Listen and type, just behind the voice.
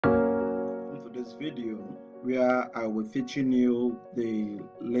this video where I will featuring you the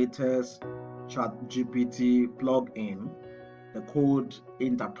latest ChatGPT plugin, the Code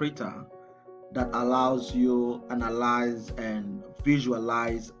Interpreter, that allows you analyze and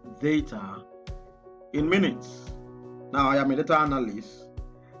visualize data in minutes. Now, I am a data analyst.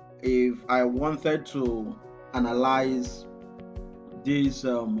 If I wanted to analyze this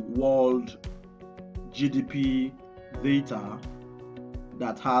world GDP data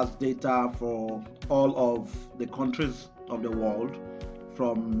that has data for all of the countries of the world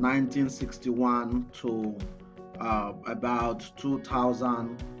from 1961 to about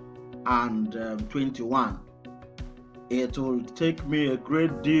 2021. It will take me a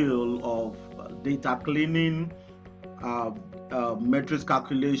great deal of data cleaning, matrix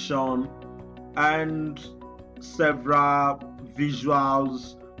calculation, and several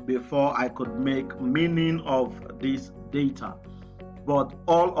visuals before I could make meaning of this data. But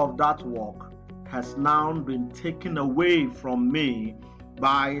all of that work has now been taken away from me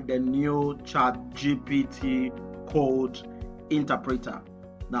by the new ChatGPT Code Interpreter.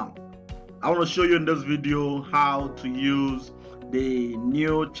 Now, I want to show you in this video how to use the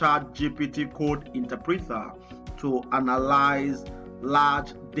new ChatGPT Code Interpreter to analyze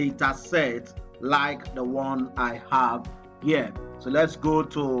large data sets like the one I have here. So let's go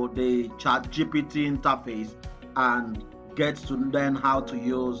to the ChatGPT interface and get to learn how to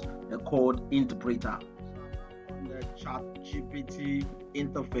use the Code Interpreter. On the ChatGPT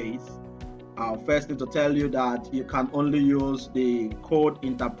interface, I first need to tell you that you can only use the Code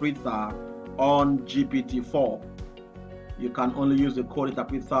Interpreter on GPT-4. You can only use the Code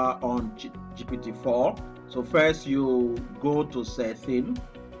Interpreter on GPT-4. So first you go to Setting,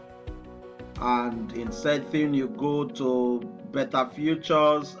 and in Setting you go to Better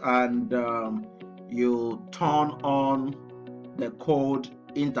Features, and you turn on the Code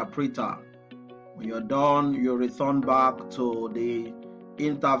Interpreter. When you're done, you return back to the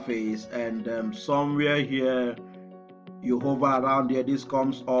interface, and somewhere here you hover around here, this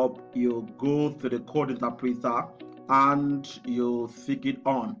comes up, you go to the Code Interpreter and you stick it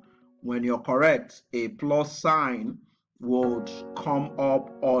on. When you're correct, a plus sign would come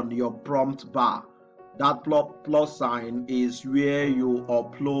up on your prompt bar. That plus sign is where you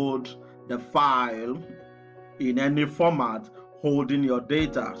upload the file in any format holding your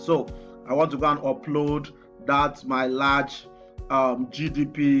data. So I want to go and upload that my large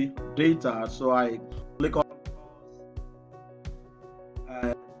GDP data. So I click on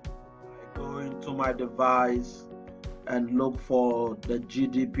and I go into my device and look for the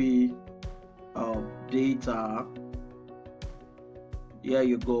GDP data. Here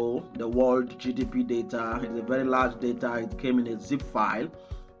you go, the world GDP data. It's a very large data. It came in a zip file.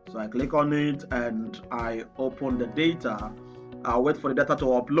 So I click on it and I open the data. I'll wait for the data to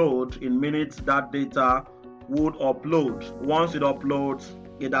upload. In minutes, that data would upload. Once it uploads,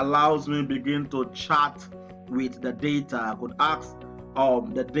 it allows me begin to chat with the data. I could ask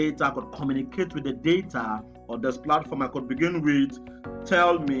the data, I could communicate with the data on this platform. I could begin with,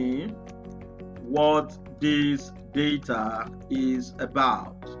 tell me what this data is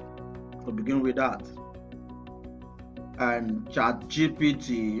about. I could begin with that. And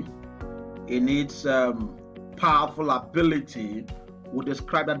ChatGPT, in its powerful ability, will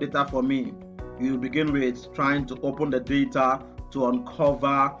describe that data for me. You begin with trying to open the data to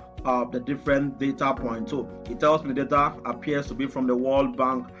uncover the different data points. So it tells me the data appears to be from the World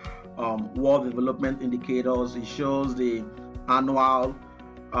Bank World Development Indicators. It shows the annual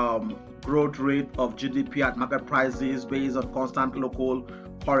growth rate of GDP at market prices based on constant local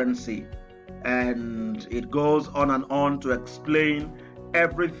currency. And it goes on to explain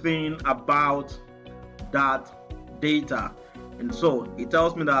everything about that data. And so it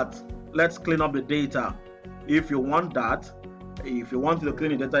tells me that let's clean up the data. If you want that, if you want to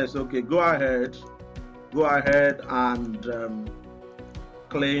clean the data, it's okay. Go ahead and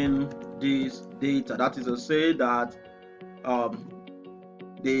clean this data. That is to say that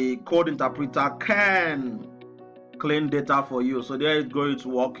the Code Interpreter can clean data for you. So there it goes, it's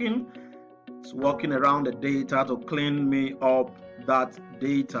working. It's working around the data to clean me up that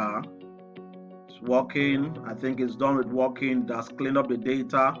data. It's working. I think it's done with working. That's cleaned up the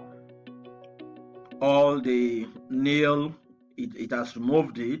data. All the nil, it has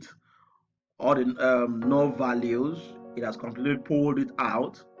removed it. All the no values, it has completely pulled it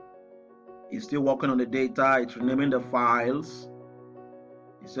out. It's still working on the data. It's renaming the files.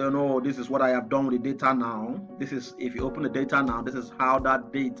 It's saying, oh, this is what I have done with the data now. This is, if you open the data now, this is how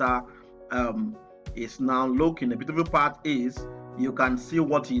that data is now looking. The beautiful part is you can see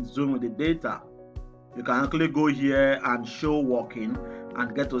what it's doing with the data. You can actually go here and show working,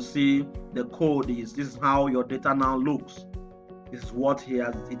 and get to see the code is. This is how your data now looks. This is what it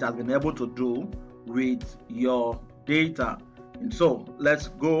has been able to do with your data. And so let's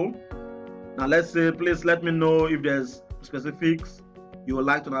go. Now let's say, please let me know if there's specifics you would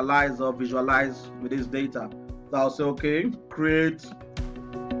like to analyze or visualize with this data. So I'll say, okay, create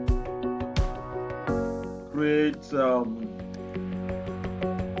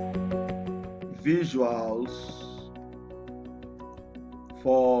visuals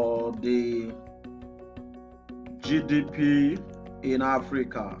for the GDP in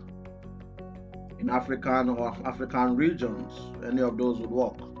Africa, in African or African regions. Any of those would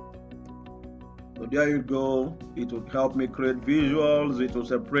work. So there you go. It will help me create visuals. It will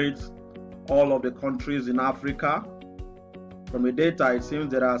separate all of the countries in Africa. From the data, it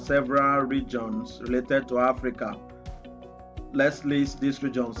seems there are several regions related to Africa. Let's list these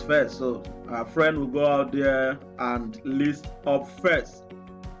regions first. So our friend will go out there and list up first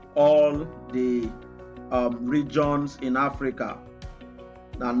all the regions in Africa.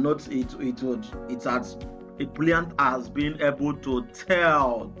 Now note Brilliant has been able to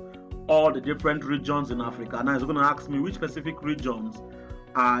tell all the different regions in Africa. Now it's going to ask me which specific regions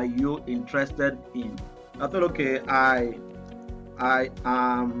are you interested in. I thought, okay, I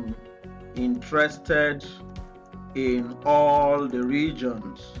am interested in all the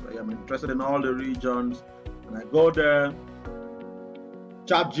regions. I am interested in all the regions, and I go there.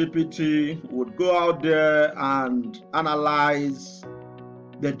 ChatGPT would go out there and analyze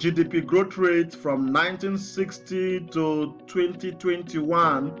the GDP growth rate from 1960 to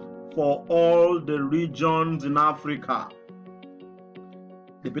 2021 for all the regions in Africa.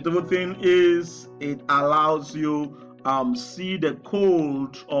 The beautiful thing is it allows you see the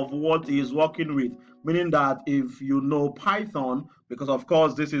code of what he is working with, meaning that if you know Python, because of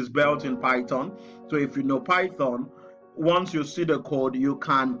course this is built in Python, so if you know Python, once you see the code, you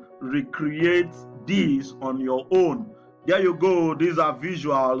can recreate these on your own. There you go. These are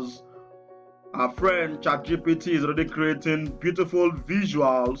visuals. Our friend ChatGPT is already creating beautiful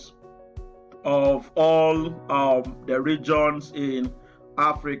visuals of all the regions in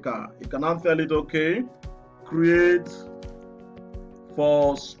Africa. You can now tell it, okay, create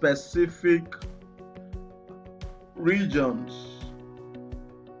for specific regions.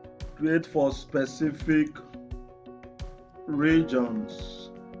 Create for specific regions,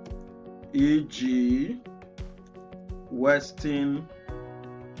 e.g. Western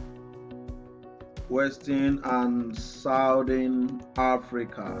and Southern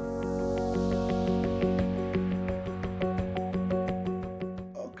Africa.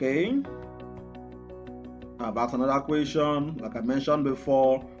 Okay. About another question, like I mentioned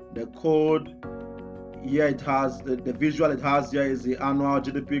before, the code here, it has the visual it has here is the annual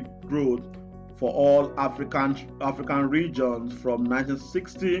GDP growth for all African regions from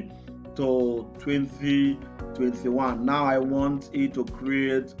 1960 to 2021. Now I want it to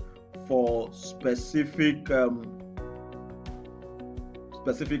create for specific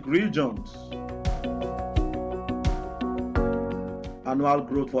regions. Annual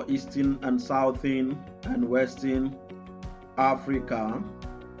growth for Eastern and Southern and Western Africa.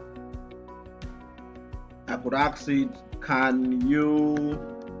 I could ask it, can you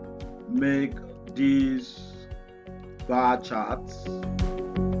make these bar charts?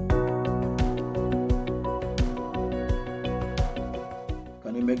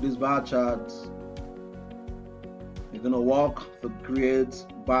 Can you make these bar charts? You're gonna work to create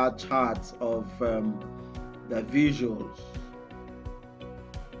bar charts of the visuals.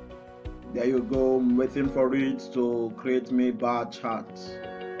 There you go. I'm waiting for it to create me bar charts.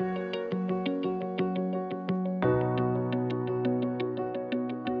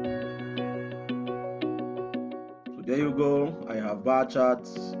 So there you go. I have bar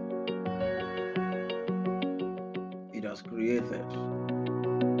charts. It has created.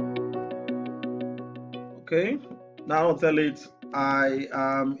 Okay. Now I'll tell it I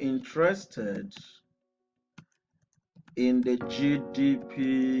am interested in the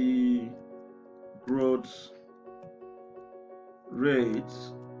GDP growth rate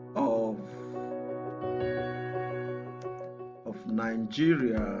of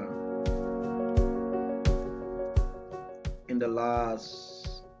Nigeria in the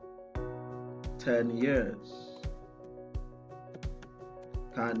last 10 years.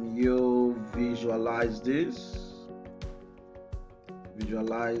 Can you visualize this?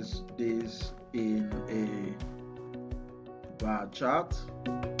 Visualize this in a bar chart.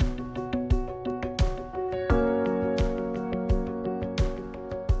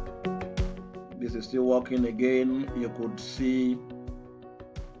 This is still working again. You could see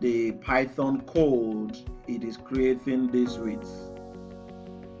the Python code it is creating this with.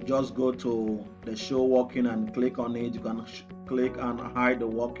 just go to the show working and click on it. You can click and hide the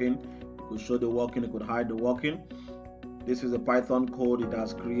working. You could show the working, you could hide the working. This is a Python code. It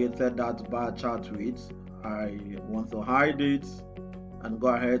has created that bar chart with. I want to hide it and go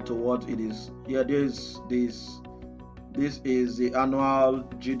ahead to what it is. Here, this is the annual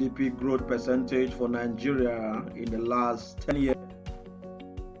GDP growth percentage for Nigeria in the last 10 years.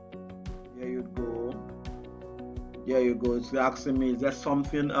 Here you go. There you go. It's asking me, is there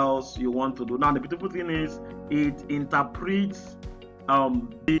something else you want to do? Now, the beautiful thing is it interprets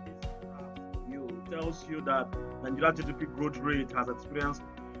this view. It tells you that Nigeria GDP growth rate has experienced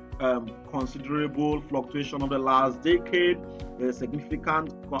considerable fluctuation over the last decade. There's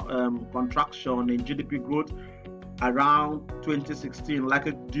significant contraction in GDP growth around 2016,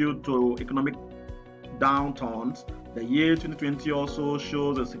 likely due to economic downturns. The year 2020 also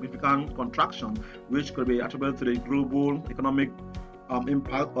shows a significant contraction, which could be attributed to the global economic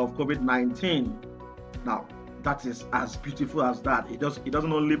impact of COVID-19. Now, that is as beautiful as that. It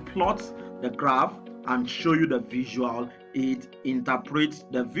doesn't only plot the graph and show you the visual, it interprets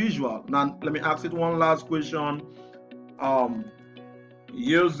the visual. Now, let me ask it one last question.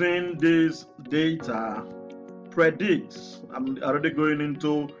 Using this data, predicts, I'm already going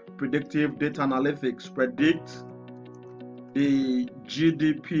into predictive data analytics, predict the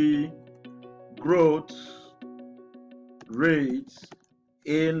GDP growth rate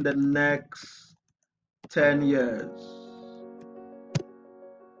in the next 10 years.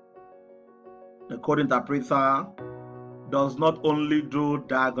 The code interpreter does not only do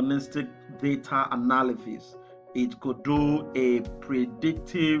diagnostic data analysis, it could do a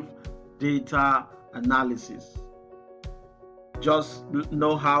predictive data analysis. Just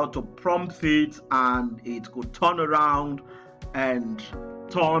know how to prompt it and it could turn around and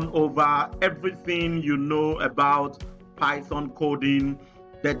turn over everything you know about Python coding,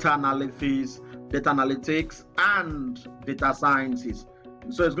 data analysis, data analytics, and data sciences.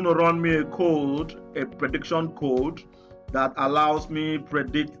 So it's going to run me a code, a prediction code that allows me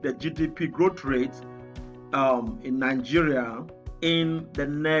predict the GDP growth rate in Nigeria in the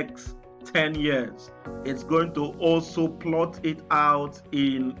next 10 years. It's going to also plot it out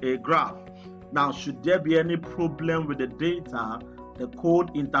in a graph. Now, should there be any problem with the data, the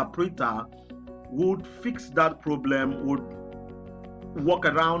code interpreter would fix that problem, would work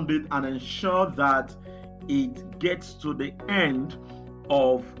around it and ensure that it gets to the end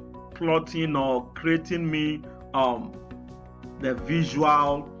of plotting or creating me the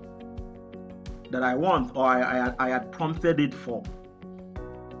visual that I want or I had prompted it for.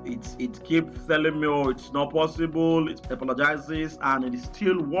 It keeps telling me, oh, it's not possible, it apologizes, and it is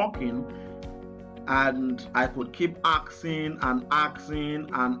still working. And I could keep asking and asking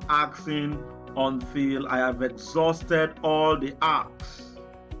and asking until I have exhausted all the asks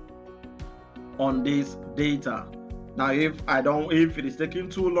on this data. Now, if it is taking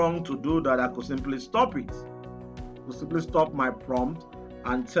too long to do that, I could simply stop it. I could simply stop my prompt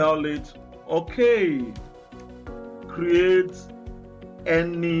and tell it, okay, create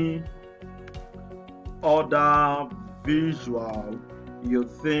any other visual you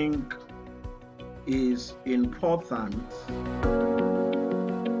think is important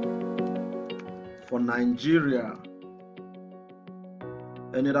for Nigeria.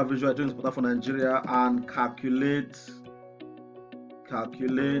 Any other visual I think is important for Nigeria, and calculate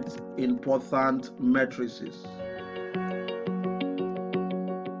important matrices.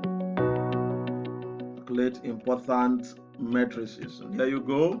 Calculate important matrices. And there you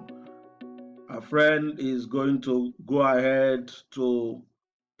go. A friend is going to go ahead to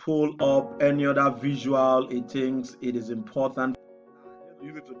pull up any other visual he thinks it is important.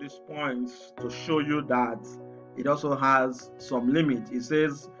 Use it to this point to show you that it also has some limit. It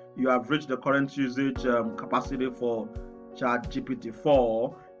says you have reached the current usage capacity for ChatGPT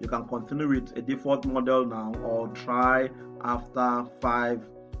 4. You can continue with a default model now or try after 5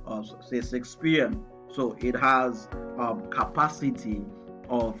 or say 6 p.m. So it has capacity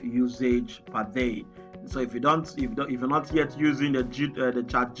of usage per day. So if you're not yet using the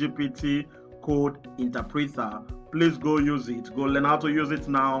ChatGPT Code Interpreter, please go use it. Go learn how to use it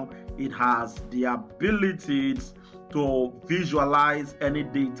now. It has the ability to visualize any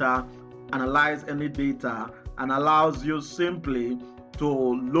data, analyze any data, and allows you simply to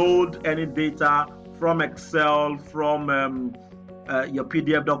load any data from Excel, from your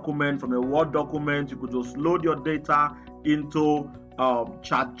PDF document, from a Word document. You could just load your data into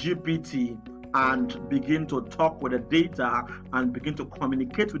ChatGPT and begin to talk with the data and begin to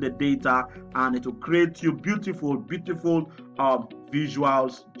communicate with the data, and it will create you beautiful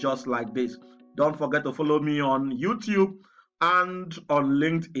visuals just like this. Don't forget to follow me on YouTube and on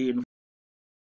LinkedIn